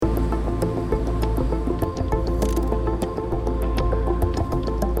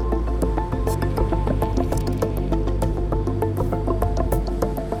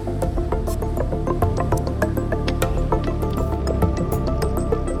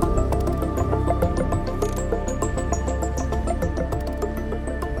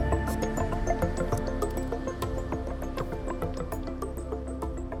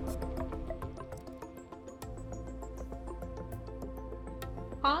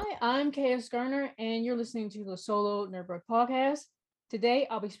Hi, I'm KS Garner, and you're listening to the Solo Nerdberg podcast. Today,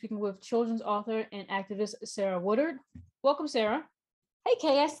 I'll be speaking with children's author and activist Sarah Woodard. Welcome, Sarah. Hey,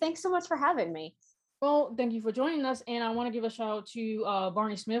 KS, thanks so much for having me. Well, thank you for joining us, and I want to give a shout out to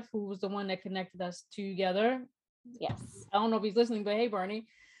Barney Smith, who was the one that connected us together. Yes. I don't know if he's listening, but hey, Barney.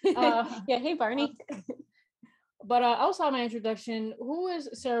 Yeah, hey, Barney. But outside my introduction, who is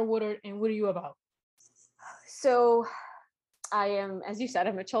Sarah Woodard, and what are you about? So I am, as you said,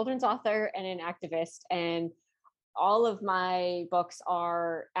 I'm a children's author and an activist, and all of my books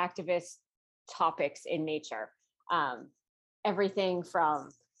are activist topics in nature. Everything from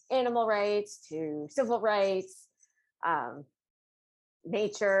animal rights to civil rights,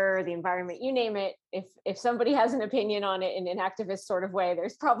 nature, the environment, you name it. If somebody has an opinion on it in an activist sort of way,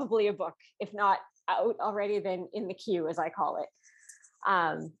 there's probably a book, if not out already, then in the queue, as I call it.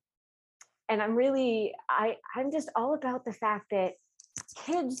 And I'm just all about the fact that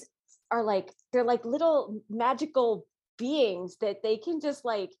kids are they're like little magical beings that they can just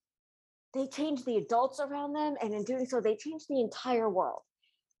they change the adults around them, and in doing so they change the entire world.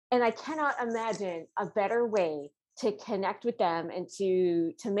 And I cannot imagine a better way to connect with them and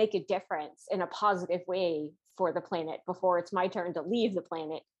to make a difference in a positive way for the planet before it's my turn to leave the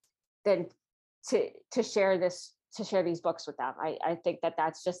planet than to share these books with them. I think that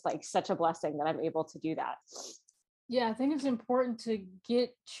that's just like such a blessing that I'm able to do that. Yeah, I think it's important to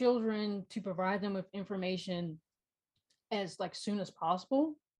get children to provide them with information as soon as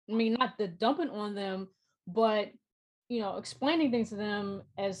possible. I mean, not the dumping on them, but explaining things to them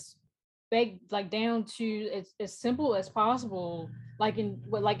as big, down to as simple as possible, like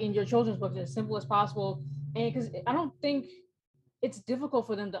in your children's books, as simple as possible. And because I don't think it's difficult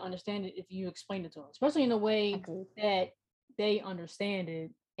for them to understand it if you explain it to them, especially in a way Agreed. that they understand it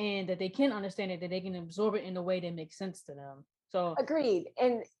and that they can understand it, that they can absorb it in a way that makes sense to them. So Agreed.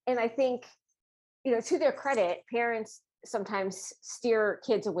 And I think, to their credit, parents sometimes steer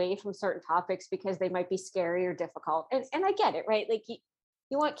kids away from certain topics because they might be scary or difficult. And I get it, right? Like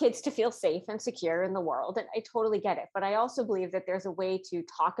you want kids to feel safe and secure in the world, and I totally get it. But I also believe that there's a way to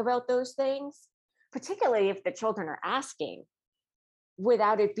talk about those things, particularly if the children are asking,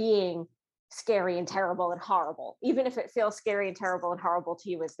 without it being scary and terrible and horrible. Even if it feels scary and terrible and horrible to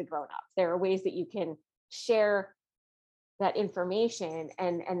you as the grown up, there are ways that you can share that information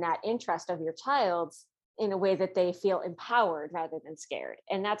and that interest of your child's in a way that they feel empowered rather than scared.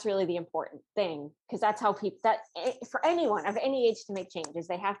 And that's really the important thing, because that's how people, that for anyone of any age to make changes,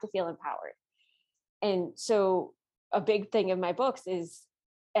 they have to feel empowered. And so a big thing in my books is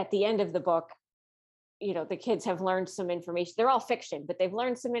at the end of the book, the kids have learned some information. They're all fiction, but they've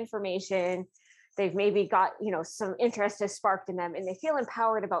learned some information. They've maybe got, some interest has sparked in them, and they feel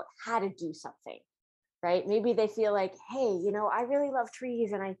empowered about how to do something, right? Maybe they feel like, hey, I really love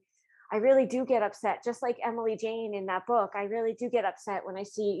trees, and I really do get upset, just like Emily Jane in that book. I really do get upset when I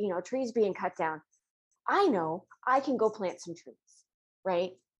see, trees being cut down. I know I can go plant some trees,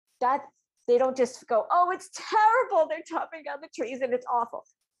 right? That they don't just go, oh, it's terrible, they're chopping down the trees and it's awful.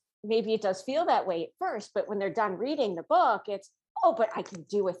 Maybe it does feel that way at first, but when they're done reading the book, it's, oh, but I can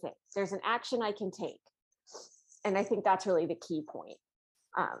do with it. There's an action I can take. And I think that's really the key point.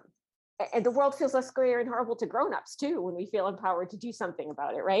 And the world feels less scary and horrible to grown-ups too when we feel empowered to do something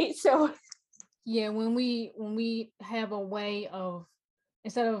about it, right? So yeah, when we have a way of,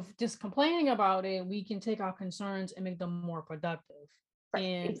 instead of just complaining about it, we can take our concerns and make them more productive. right,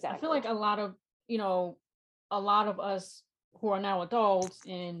 And exactly. I feel like a lot of us who are now adults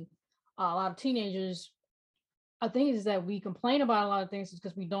and a lot of teenagers, I think is that we complain about a lot of things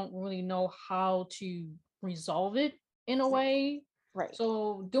because we don't really know how to resolve it in a way. Right.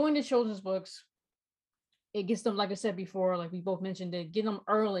 So doing the children's books, it gets them, like I said before, like we both mentioned, it get them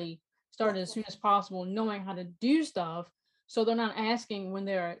early, started as soon as possible, knowing how to do stuff. So they're not asking when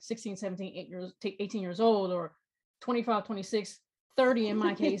they're 16, 17, 18 years old, or 25, 26, 30 in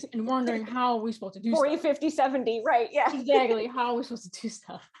my case, and wondering how are we supposed to do 40, stuff. 50, 70, right? Yeah. Exactly. How are we supposed to do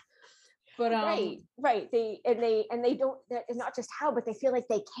stuff? But right. They don't, not just how, but they feel like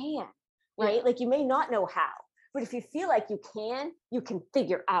they can, right? Yeah. Like you may not know how, but if you feel like you can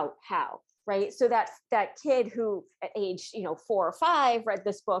figure out how. Right. So that kid who at age, 4 or 5 read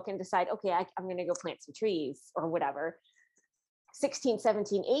this book and decide, okay, I'm going to go plant some trees or whatever. 16,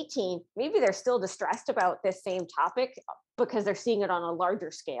 17, 18, maybe they're still distressed about this same topic because they're seeing it on a larger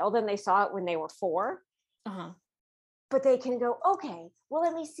scale than they saw it when they were 4. Uh-huh. But they can go, okay, well,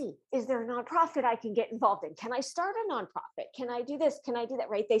 let me see. Is there a nonprofit I can get involved in? Can I start a nonprofit? Can I do this? Can I do that?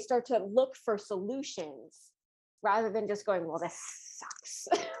 Right. They start to look for solutions rather than just going, well, this sucks,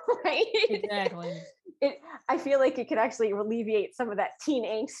 right? Exactly. it I feel like it could actually alleviate some of that teen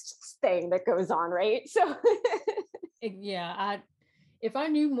angst thing that goes on, right? So Yeah, I if I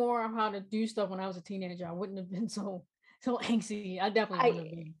knew more of how to do stuff when I was a teenager, I wouldn't have been so angsty. I definitely I wouldn't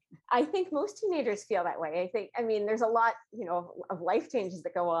have been. I think most teenagers feel that way. I mean, there's a lot, of life changes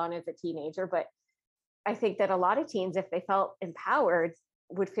that go on as a teenager, but I think that a lot of teens, if they felt empowered,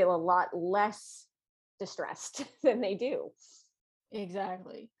 would feel a lot less distressed than they do.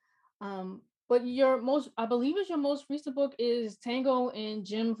 Exactly. But I believe it's your most recent book is Tango and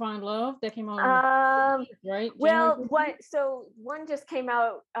Jim Find Love that came out on the Um, 15th, right? January well, 15th? one just came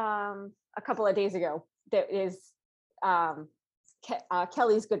out a couple of days ago that is um,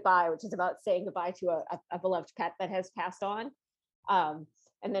 Kelly's Goodbye, which is about saying goodbye to a beloved pet that has passed on. Um,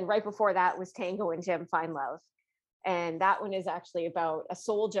 and then right before that was Tango and Jim Find Love. And that one is actually about a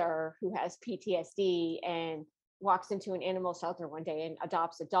soldier who has PTSD and walks into an animal shelter one day and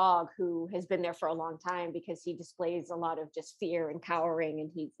adopts a dog who has been there for a long time because he displays a lot of just fear and cowering.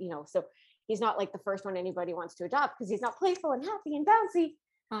 And so he's not like the first one anybody wants to adopt because he's not playful and happy and bouncy.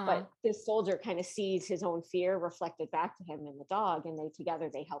 Uh-huh. But this soldier kind of sees his own fear reflected back to him in the dog, and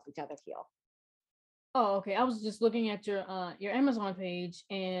they help each other heal. Oh, okay. I was just looking at your Amazon page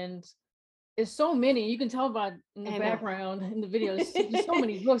and it's so many. You can tell by in the I know. background in the videos. There's so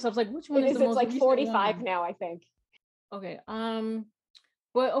many books. I was like, which one It is the is. It's most like recent 45 one? now, I think. Okay.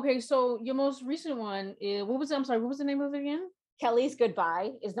 But okay, so your most recent one is what was it? I'm sorry, what was the name of it again? Kelly's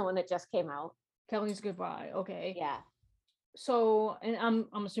Goodbye is the one that just came out. Kelly's Goodbye. Okay. Yeah. So, and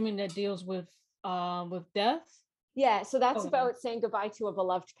I'm assuming that deals with death. Yeah. So that's Okay. about saying goodbye to a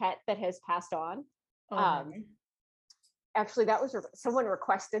beloved pet that has passed on. Um, Okay. Actually, that was someone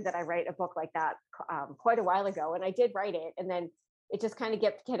requested that I write a book like that quite a while ago, and I did write it, and then it just kind of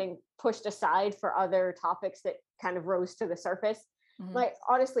kept getting pushed aside for other topics that kind of rose to the surface. Mhm. Like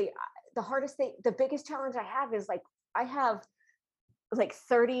honestly, the hardest thing, the biggest challenge I have is like I have like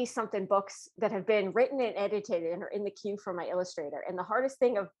 30 something books that have been written and edited and are in the queue for my illustrator. And the hardest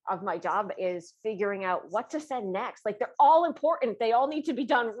thing of my job is figuring out what to send next. Like they're all important. They all need to be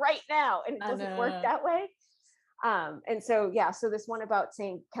done right now. And it And doesn't work that way. And so, yeah, so this one about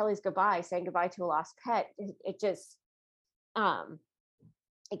saying saying goodbye to a lost pet, it just, um,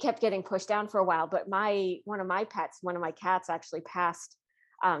 it kept getting pushed down for a while, but one of my cats actually passed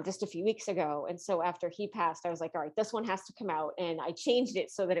just a few weeks ago. And so after he passed, I was like, all right, this one has to come out. And I changed it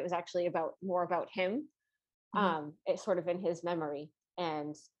so that it was actually more about him. Mhm. It's sort of in his memory.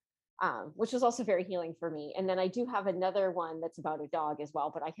 And which was also very healing for me. And then I do have another one that's about a dog as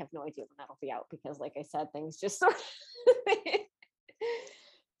well, but I have no idea when that'll be out because, like I said, things just sort of.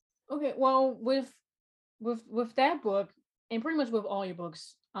 Okay. Well, with that book and pretty much with all your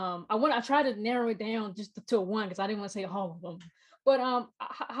books, I try to narrow it down just to one because I didn't want to say all of them. But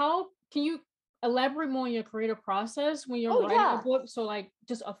how can you elaborate more on your creative process when you're Oh writing a yeah. book? So like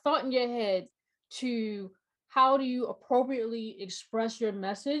just a thought in your head to how do you appropriately express your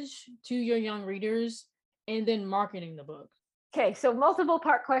message to your young readers and then marketing the book. Okay, so multiple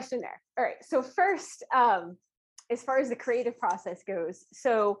part question there. All right. So first, as far as the creative process goes,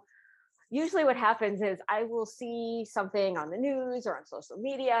 so usually what happens is I will see something on the news or on social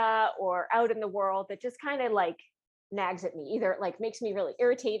media or out in the world that just kind of like nags at me. Either it like makes me really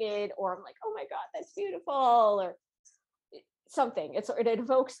irritated or I'm like, oh my God, that's beautiful, or something. It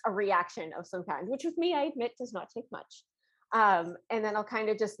evokes a reaction of some kind, which with me, I admit, does not take much. And then I'll kind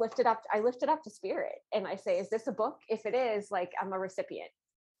of just lift it up. I lift it up to spirit and I say, is this a book? If it is, like I'm a recipient.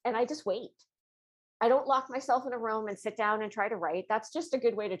 And I just wait. I don't lock myself in a room and sit down and try to write. That's just a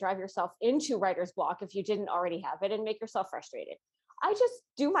good way to drive yourself into writer's block if you didn't already have it and make yourself frustrated. I just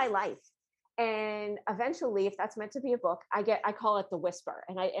do my life. And eventually, if that's meant to be a book, I call it the whisper.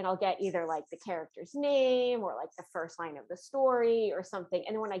 And I'll get either like the character's name or like the first line of the story or something.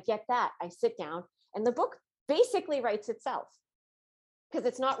 And when I get that, I sit down and the book basically writes itself because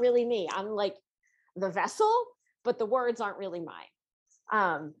it's not really me. I'm like the vessel, but the words aren't really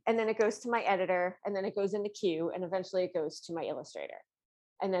mine. And then it goes to my editor, and then it goes in the queue, and eventually it goes to my illustrator,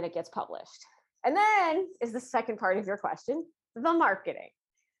 and then it gets published. And then is the second part of your question, the marketing.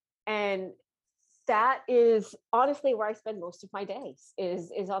 And that is honestly where I spend most of my days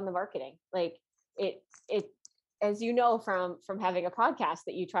is on the marketing. Like it as you know from having a podcast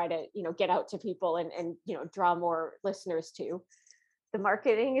that you try to, get out to people and draw more listeners to. The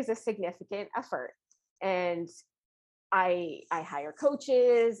marketing is a significant effort. And I hire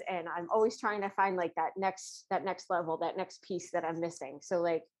coaches and I'm always trying to find like that next level, that next piece that I'm missing. So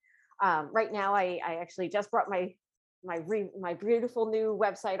like right now I actually just brought my beautiful new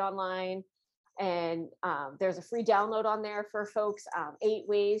website online And there's a free download on there for folks, 8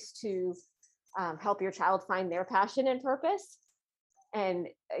 ways to help your child find their passion and purpose. And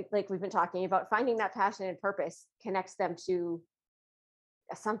like we've been talking about, finding that passion and purpose connects them to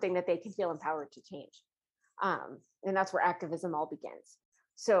something that they can feel empowered to change. And that's where activism all begins.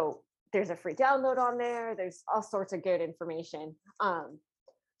 So there's a free download on there. There's all sorts of good information.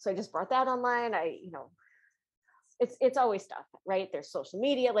 So I just brought that online. It's always stuff, right? There's social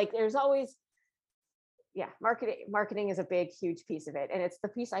media, like there's always, marketing is a big, huge piece of it. And it's the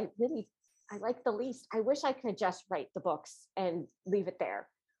piece I like the least. I wish I could just write the books and leave it there,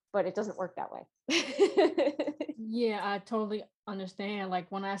 but it doesn't work that way. Yeah, I totally understand.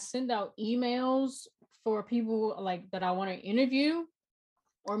 Like when I send out emails for people like that I want to interview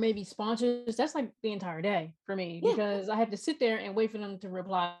or maybe sponsors, that's like the entire day for me Yeah, because I have to sit there and wait for them to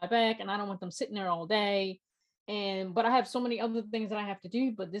reply back and I don't want them sitting there all day. But I have so many other things that I have to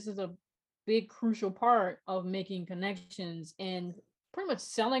do, but this is a big crucial part of making connections and pretty much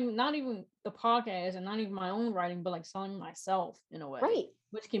selling not even the podcast and not even my own writing, but like selling myself in a way, right.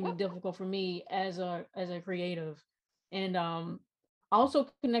 which can be Yep. difficult for me as a creative. And I also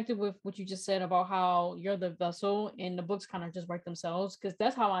connected with what you just said about how you're the vessel and the books kind of just write themselves because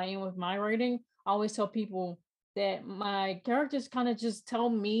that's how I am with my writing. I always tell people that my characters kind of just tell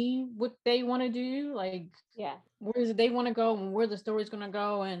me what they want to do, like Yeah. where they want to go and where the story's going to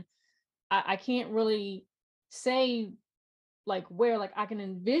go. And I can't really say like where, like I can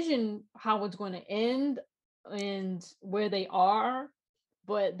envision how it's going to end and where they are,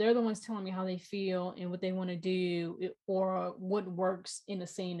 but they're the ones telling me how they feel and what they want to do or what works in the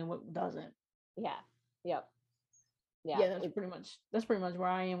scene and what doesn't. Yeah. Yep. Yeah. Yeah, that's pretty much where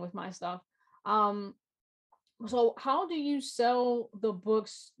I am with my stuff. Um so how do you sell the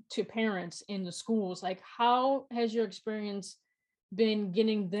books to parents in the schools? Like how has your experience been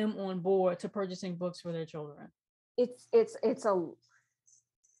getting them on board to purchasing books for their children? It's it's it's a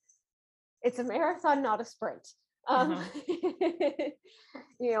it's a marathon, not a sprint. Um, Uh-huh.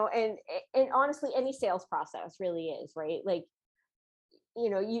 and honestly, any sales process really is, right? Like,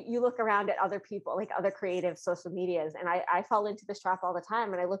 you look around at other people, like other creative social medias, and I fall into this trap all the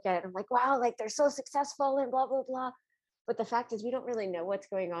time. And I look at it, and I'm like, wow, like they're so successful and blah blah blah. But the fact is, we don't really know what's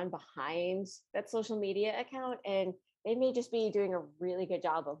going on behind that social media account, and they may just be doing a really good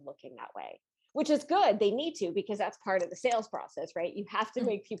job of looking that way, which is good. They need to, because that's part of the sales process, right? You have to Mm.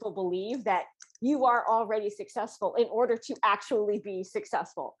 make people believe that you are already successful in order to actually be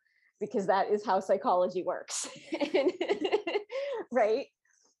successful, because that is how psychology works. And, right?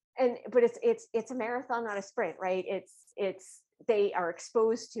 And but it's a marathon, not a sprint, right? It's they are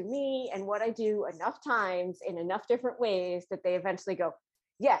exposed to me and what I do enough times in enough different ways that they eventually go,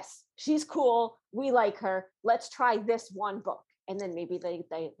 yes, she's cool, we like her, let's try this one book. And then maybe they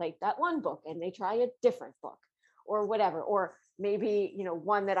like that one book and they try a different book or whatever. Or maybe,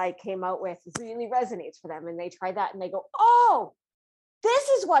 one that I came out with really resonates for them and they try that and they go, oh, this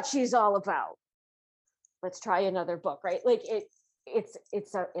is what she's all about, let's try another book, right? Like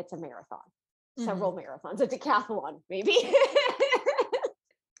it's a marathon, several Mhm. marathons, a decathlon maybe.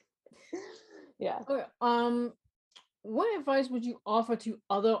 Yeah. Okay. What advice would you offer to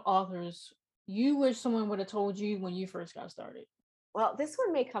other authors you wish someone would have told you when you first got started? Well, this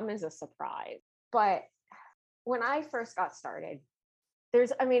one may come as a surprise, but when I first got started,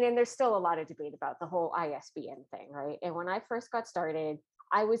 there's still a lot of debate about the whole ISBN thing, right? And when I first got started,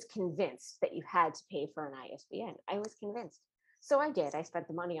 I was convinced that you had to pay for an ISBN. I was convinced. So I did. I spent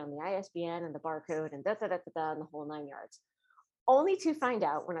the money on the ISBN and the barcode and and the whole 9 yards. Only to find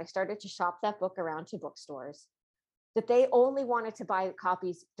out when I started to shop that book around to bookstores that they only wanted to buy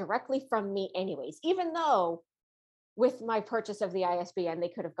copies directly from me anyways, even though with my purchase of the ISBN, they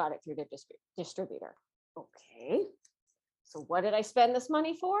could have got it through their distributor. Okay, so what did I spend this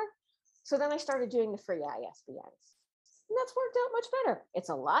money for? So then I started doing the free ISBNs. And that's worked out much better. It's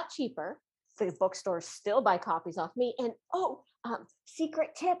a lot cheaper. The bookstores still buy copies off me. And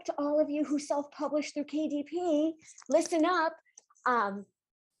secret tip to all of you who self-publish through KDP, listen up.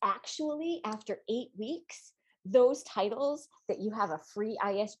 Actually, after 8 weeks, those titles that you have a free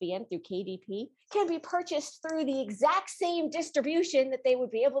ISBN through KDP can be purchased through the exact same distribution that they would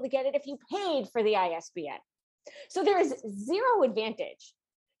be able to get it if you paid for the ISBN. So there is zero advantage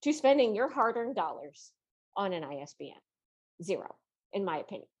to spending your hard-earned dollars on an ISBN. Zero, in my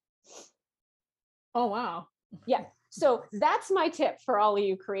opinion. Oh wow. Yeah. So that's my tip for all of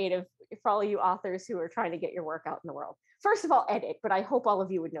you authors who are trying to get your work out in the world. First of all, edit, but I hope all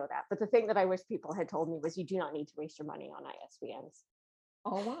of you would know that. But the thing that I wish people had told me was you do not need to waste your money on ISBNs.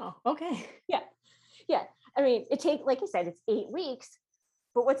 Oh wow. Okay. Yeah. Yeah. I mean, like I said, it's 8 weeks,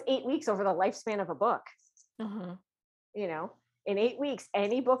 But what's 8 weeks over the lifespan of a book? Uh-huh. You know, in 8 weeks,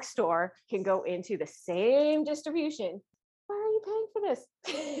 any bookstore can go into the same distribution. Why are you paying for this?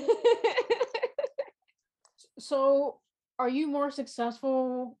 So are you more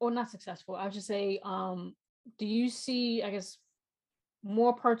successful or not successful? I should say, do you see, I guess,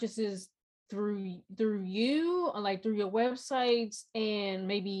 more purchases through you, or like through your websites and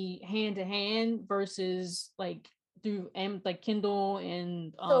maybe hand to hand versus like through like Kindle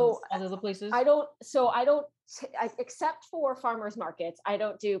and So other places? except for farmers markets, I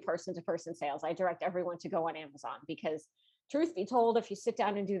don't do person to person sales. I direct everyone to go on Amazon because, truth be told, if you sit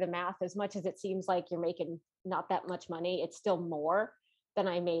down and do the math, as much as it seems like you're making not that much money, it's still more than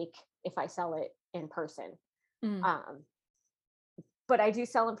I make if I sell it in person. Mm, Um, but I do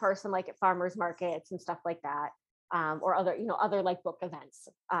sell in person, like at farmers markets and stuff like that. Or other, other like book events.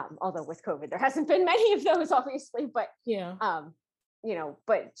 Although with COVID, there hasn't been many of those, obviously, but yeah. um,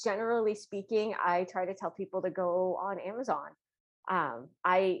 but generally speaking, I try to tell people to go on Amazon.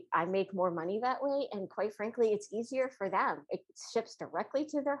 I make more money that way, and quite frankly, it's easier for them. It ships directly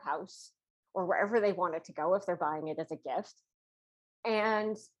to their house or wherever they want it to go if they're buying it as a gift,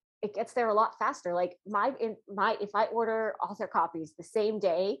 and it gets there a lot faster. Like if I order author copies the same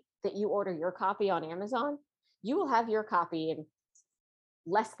day that you order your copy on Amazon, you will have your copy in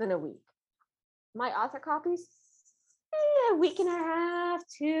less than a week. My author copies, a week and a half,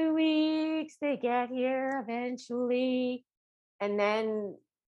 2 weeks, they get here eventually. And then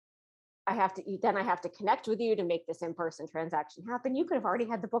I have to connect with you to make this in-person transaction happen. You could have already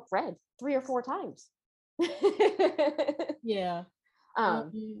had the book read 3 or 4 times. Yeah.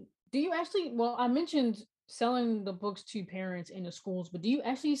 um, Do you actually, well, I mentioned selling the books to parents in the schools, but do you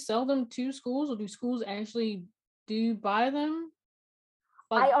actually sell them to schools, or do schools actually do buy them?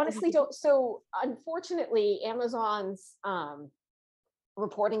 Like, I honestly don't. So unfortunately, Amazon's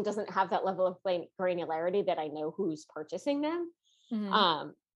reporting doesn't have that level of granularity that I know who's purchasing them. mhm.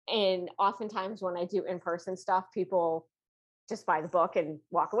 Um, and oftentimes when I do in-person stuff, people just buy the book and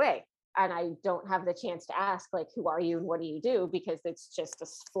walk away. And I don't have the chance to ask, like, who are you and what do you do? Because it's just a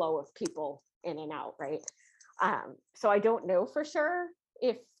flow of people in and out, right? So I don't know for sure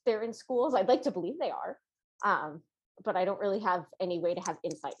if they're in schools. I'd like to believe they are. Um, but I don't really have any way to have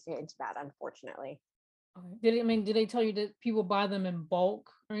insight into that, unfortunately. Okay. Did they tell you that people buy them in bulk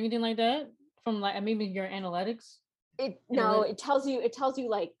or anything like that from like maybe your analytics? It no, Analytics. it tells you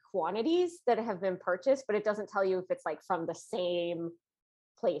like quantities that have been purchased, but it doesn't tell you if it's like from the same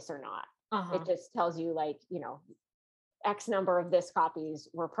place or not. It Uh-huh. just tells you like, X number of this copies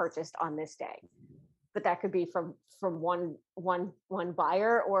were purchased on this day. But that could be from one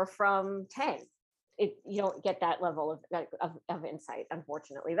buyer or from 10. You don't get that level of insight,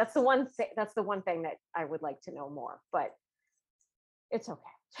 unfortunately. That's the one thing that I would like to know more, but it's I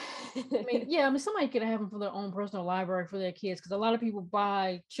mean, okay. yeah, I mean, somebody could have them for their own personal library for their kids because a lot of people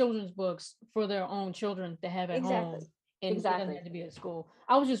buy children's books for their own children to have at Exactly. home, and it doesn't Exactly. have to be at school.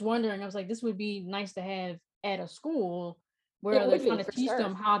 I was just wondering, I was like, this would be nice to have at a school It where they're would be trying to for teach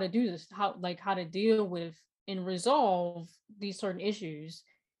them sure. how to do this, how to deal with and resolve these certain issues.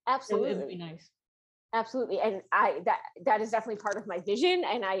 It would be Absolutely. nice. Absolutely. And that is definitely part of my vision.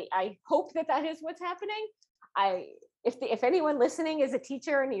 And I hope that is what's happening. I if anyone listening is a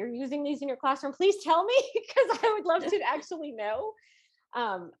teacher and you're using these in your classroom, please tell me because I would love to actually know.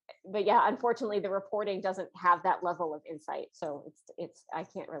 Um, but yeah, unfortunately, the reporting doesn't have that level of insight, so it's I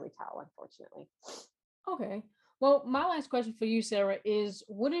can't really tell, unfortunately. Okay. Well, my last question for you, Sarah, is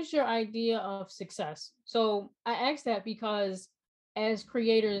what is your idea of success? So I asked that because as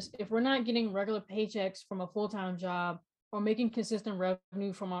creators, if we're not getting regular paychecks from a full-time job or making consistent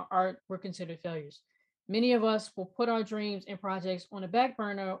revenue from our art, we're considered failures. Many of us will put our dreams and projects on a back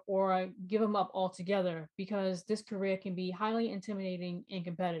burner or give them up altogether because this career can be highly intimidating and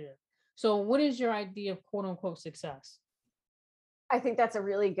competitive. So, what is your idea of quote unquote success? I think that's a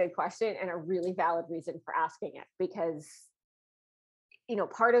really good question and a really valid reason for asking it because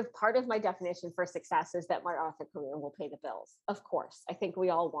part of my definition for success is that my author career will pay the bills. Of course, I think we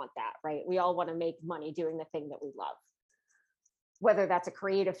all want that, right? We all want to make money doing the thing that we love, whether that's a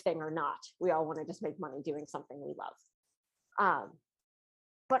creative thing or not. We all want to just make money doing something we love. Um,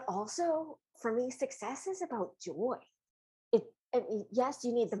 but also, for me, success is about joy. It I mean, yes,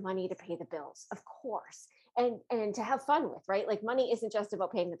 you need the money to pay the bills, of course, and to have fun with, right? Like money isn't just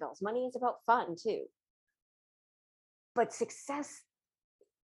about paying the bills. Money is about fun too. But success,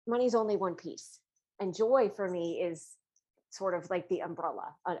 money is only one piece, and joy for me is sort of like the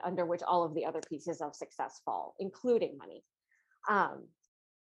umbrella under which all of the other pieces of success fall, including money. Um,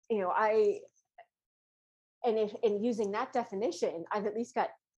 I And if in using that definition, I've at least got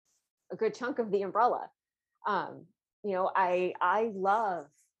a good chunk of the umbrella. um, I love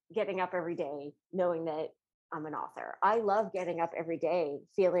getting up every day knowing that I'm an author. I love getting up every day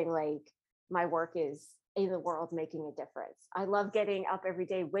feeling like my work is in the world making a difference. I love getting up every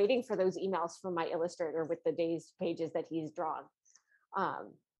day waiting for those emails from my illustrator with the day's pages that he's drawn.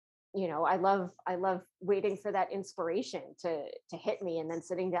 um, I love waiting for that inspiration to hit me and then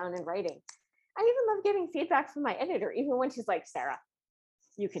sitting down and writing. I even love getting feedback from my editor, even when she's like, Sarah,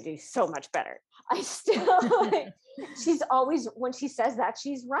 you could do so much better. I still like, she's always, when she says that,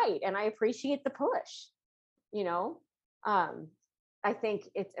 she's right. And I appreciate the push, you know? Um, I think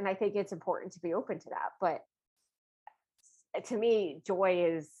it's important to be open to that. But to me,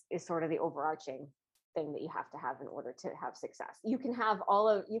 joy is sort of the overarching thing that you have to have in order to have success. You can have all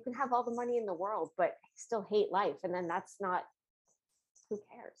the money in the world, but still hate life. And then that's not, who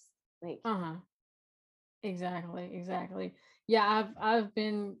cares? Like, Uh-huh. Exactly. Yeah, I've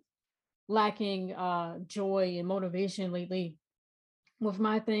been lacking joy and motivation lately with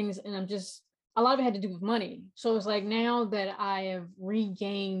my things, and I'm just, a lot of it had to do with money. So it's like now that I have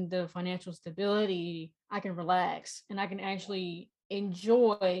regained the financial stability, I can relax and I can actually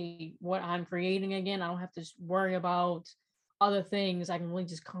enjoy what I'm creating again. I don't have to worry about other things. I can really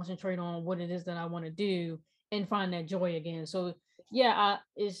just concentrate on what it is that I want to do and find that joy again. So yeah,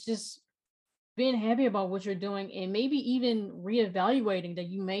 it's just being happy about what you're doing and maybe even reevaluating that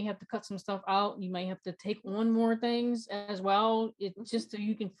you may have to cut some stuff out. You may have to take on more things as well. It just so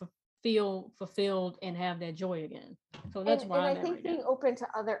you can feel fulfilled and have that joy again. So that's where and I I'm at think right being now. open to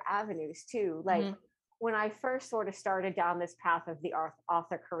other avenues too. Like Hmm. when I first sort of started down this path of the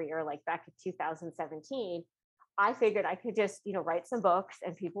author career, like back in 2017, I figured I could just, write some books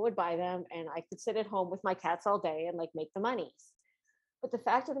and people would buy them and I could sit at home with my cats all day and like make the monies. But the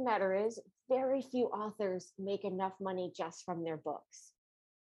fact of the matter is, very few authors make enough money just from their books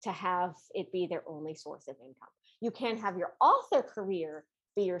to have it be their only source of income. You can have your author career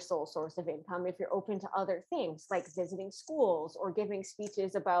be your sole source of income if you're open to other things like visiting schools or giving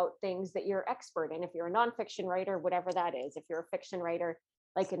speeches about things that you're expert in. If you're a nonfiction writer, whatever that is, if you're a fiction writer,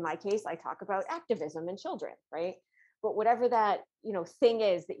 like in my case, I talk about activism and children, right? But whatever that, thing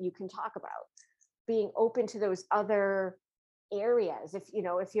is that you can talk about, being open to those other areas. If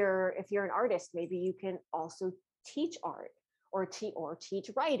you're an artist, maybe you can also teach art or teach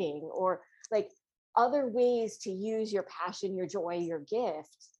writing or like other ways to use your passion, your joy, your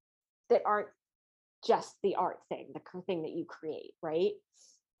gift that aren't just the art thing, the thing that you create, right?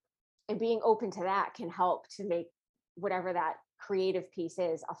 And being open to that can help to make whatever that creative piece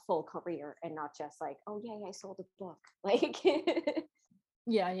is a full career and not just like, oh yay, I sold a book. Like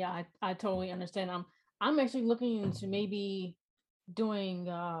Yeah, I totally understand. I'm actually looking into maybe doing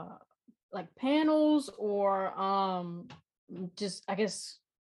like panels or just, I guess,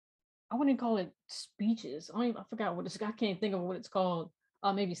 I wouldn't call it speeches. I forgot what it's, I can't think of what it's called.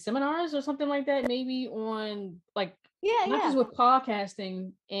 Maybe seminars or something like that. Maybe on like, yeah, not yeah, just with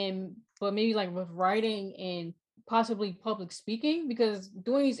podcasting and but maybe like with writing and possibly public speaking, because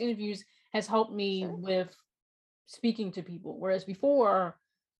doing these interviews has helped me sure. with speaking to people. Whereas before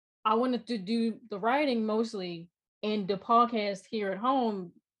I wanted to do the writing mostly and the podcast here at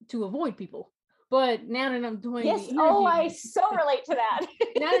home to avoid people. But now that I'm doing the Yes, oh, I interviews, so relate to that.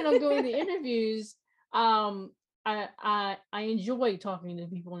 now that I'm doing the interviews, I enjoy talking to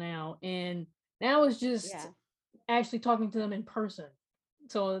people now, and now it's just Yeah. actually talking to them in person.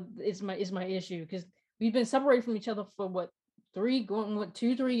 So it's my issue because we've been separated from each other for what,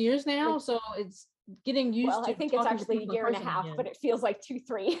 2-3 years now. Like, So it's getting well, used I to think it's talking to actually a people in year and a person half, again. but it feels like 2,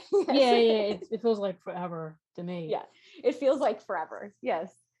 3. Yes. Yeah, it feels like forever to me. Yeah, it feels like forever.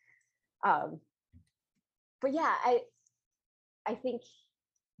 Yes. Um, but yeah, I think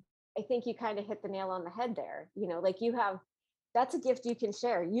you kind of hit the nail on the head there. Like you have, that's a gift you can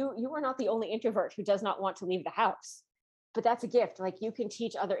share. You are not the only introvert who does not want to leave the house, but that's a gift. Like you can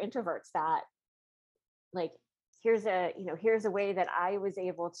teach other introverts that, like, here's a way that I was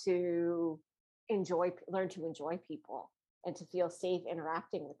able to learn to enjoy people and to feel safe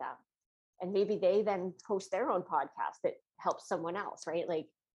interacting with them. And maybe they then host their own podcast that helps someone else, right? Like,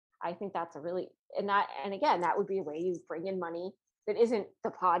 I think that's a really, and again, that would be a way you bring in money that isn't the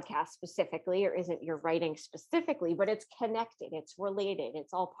podcast specifically or isn't your writing specifically, but it's connected, it's related,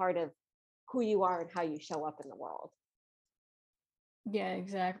 it's all part of who you are and how you show up in the world. Yeah,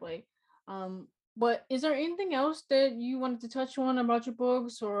 exactly. But is there anything else that you wanted to touch on about your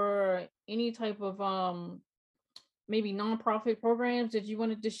books or any type of maybe nonprofit programs that you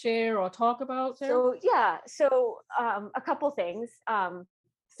wanted to share or talk about, Sarah? So a couple things.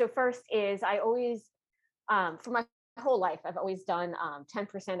 So first is I always For my whole life, I've always done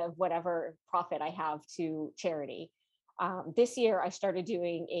 10% of whatever profit I have to charity. This year, I started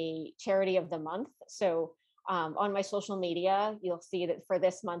doing a charity of the month. So on my social media, you'll see that for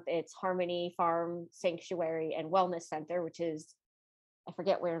this month, it's Harmony Farm Sanctuary and Wellness Center, which is, I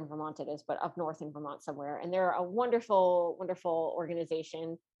forget where in Vermont it is, but up north in Vermont somewhere. And they're a wonderful, wonderful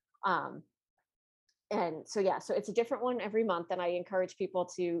organization. Um, and so yeah, so it's a different one every month, and I encourage people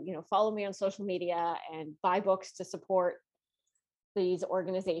to, follow me on social media and buy books to support these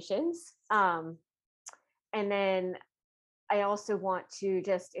organizations. And then I also want to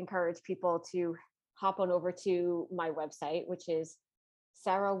just encourage people to hop on over to my website, which is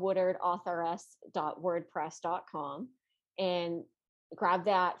sarahwoodardauthoress.wordpress.com, and grab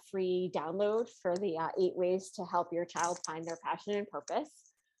that free download for the 8 ways to help your child find their passion and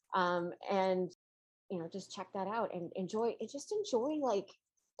purpose. And just check that out and enjoy like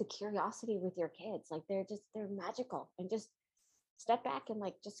the curiosity with your kids. Like they're magical, and just step back and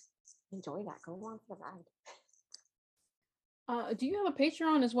like just enjoy that. Go along for the ride. Do you have a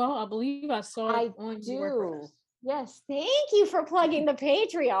Patreon as well? I believe I saw it I on do. WordPress. Yes. Thank you for plugging the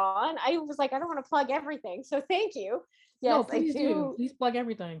Patreon. I was like, I don't want to plug everything. So thank you. Yes, No, please do. Please plug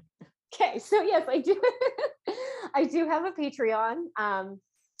everything. Okay. So yes, I do. I do have a Patreon.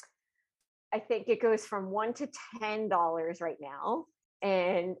 I think it goes from $1 to $10 right now.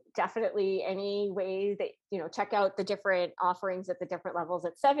 And definitely any way that, check out the different offerings at the different levels.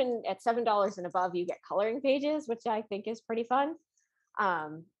 At $7 and above, you get coloring pages, which I think is pretty fun.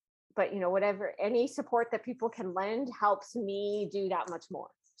 But whatever, any support that people can lend helps me do that much more.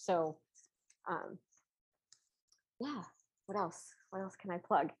 So yeah, what else can I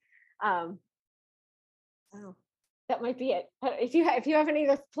plug? Oh, that might be it. If you have any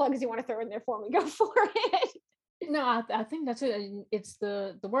other plugs you want to throw in there for me, go for it. No, I think that's it. It's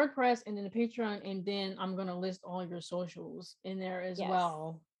the WordPress and then the Patreon, and then I'm gonna list all your socials in there as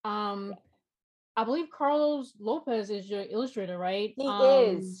well. Yeah. I believe Carlos Lopez is your illustrator, right? He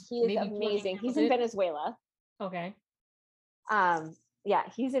is maybe amazing. He's in Venezuela. Okay. Yeah,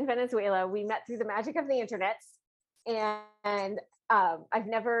 he's in Venezuela. We met through the magic of the internet, and I've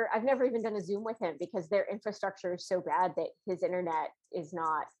never even done a Zoom with him because their infrastructure is so bad that his internet is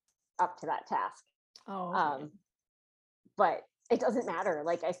not up to that task. Oh, okay. But it doesn't matter.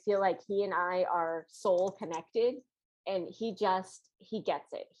 Like, I feel like he and I are soul connected, and he gets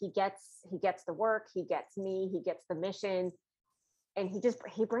it. He gets the work, he gets me, he gets the mission, and he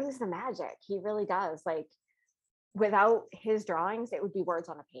brings the magic. He really does. Like, without his drawings, it would be words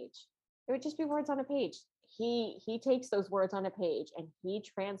on a page. It would just be words on a page. He takes those words on a page and he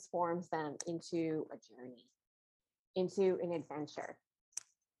transforms them into a journey, into an adventure.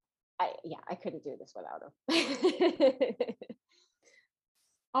 I couldn't do this without him.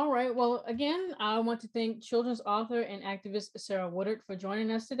 All right. Well, again, I want to thank children's author and activist Sarah Woodard for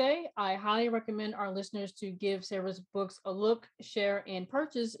joining us today. I highly recommend our listeners to give Sarah's books a look, share, and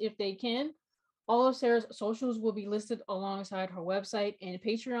purchase if they can. All of Sarah's socials will be listed alongside her website and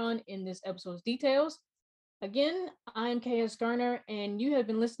Patreon in this episode's details. Again, I'm KS Garner, and you have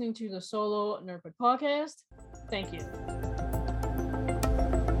been listening to the Solo Nerdhood Podcast. Thank you.